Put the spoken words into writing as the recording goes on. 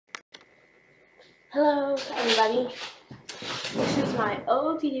Hello everybody, this is my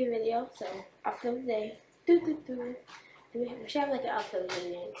OOTD video, so outfit of the day. We should have like an outfit of the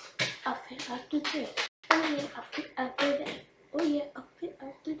day. Outfit of the day. Oh yeah, outfit of the day. Oh yeah, outfit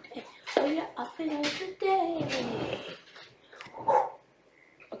of the day. Oh yeah, outfit of the day.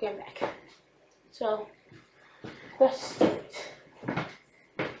 Okay, I'm back. So, let's start.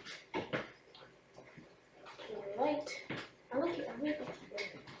 Light. I like it. I like it.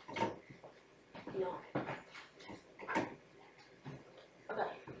 No.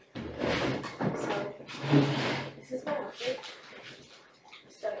 Okay. So, this is my outfit.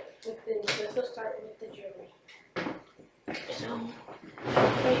 Let's start with the jewelry. So,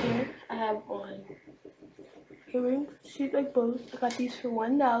 right here, I have on earrings, shaped like bows. I got these for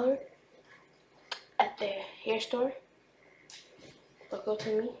 $1 at the hair store. Local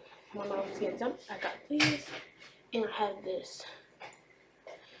to me. My mom's getting some. I got these, and I have this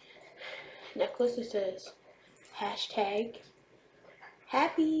necklace that says hashtag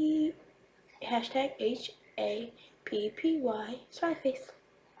happy, hashtag HAPPY, smiley face,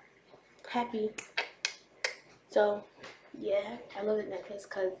 happy. So yeah, I love the necklace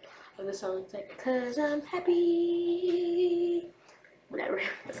because of the song. It's like, cause I'm happy, whatever.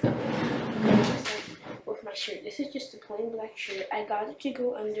 Let's go. Okay, let's start with my shirt. This is just a plain black shirt. I got it to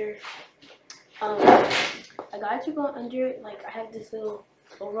go under like, I have this little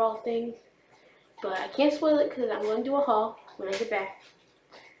overall thing, but I can't spoil it because I'm going to do a haul when I get back.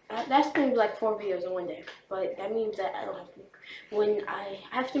 That's going to be like 4 videos in one day, but that means that I don't have to, when I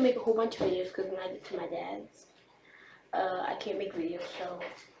have to make a whole bunch of videos, because when I get to my dad's, I can't make videos, so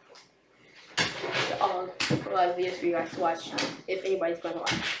it's a lot of videos for you guys to watch, if anybody's going to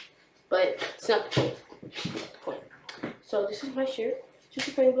watch, but it's not the point. So this is my shirt, just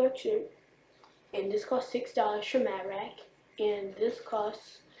a plain black shirt, and this costs $6 from Mad Rack, and this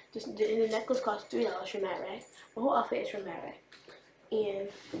costs, and the necklace costs $3 from Mad Rack. My whole outfit is from Mad Rack. And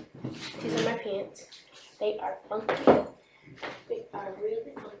these are my pants. They are funky. They are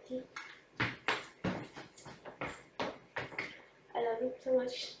really funky. I love them so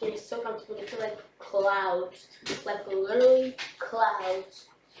much. They're so comfortable. They feel like clouds. Like literally clouds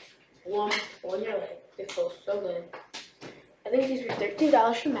on your leg. They feel so good. I think these were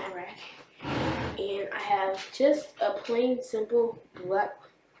 $13 from Mad Rack. And I have just a plain, simple black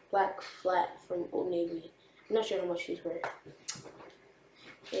flat from Old Navy. I'm not sure how much these were.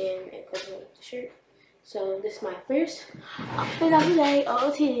 And it goes with the shirt. So this is my first outfit of the day,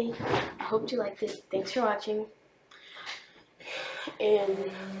 OOTD. I hope you like this. Thanks for watching. And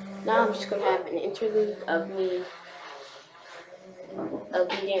now I'm just gonna have an interlude of me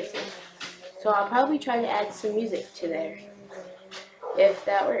dancing. So I'll probably try to add some music to there. If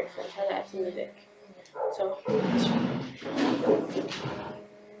that works, I'll try to add some music. So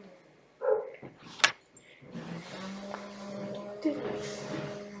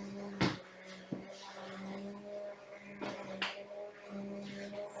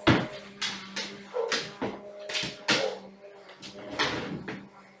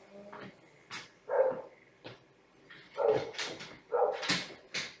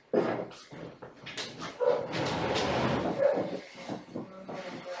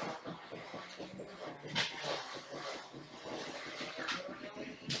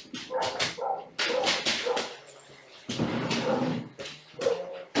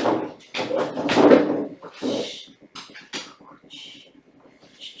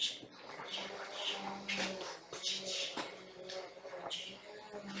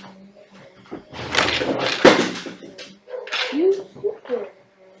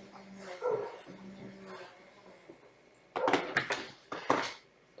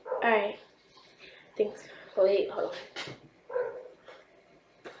alright, thanks. Wait, hold on.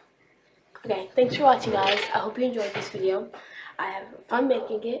 Okay, thanks for watching, guys. I hope you enjoyed this video. I have fun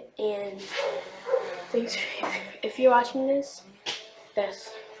making it, and thanks if you're watching this. That's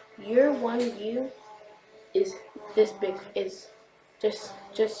your one view is this big, is just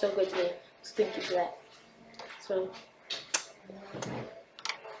so good to me. So thank you for that. So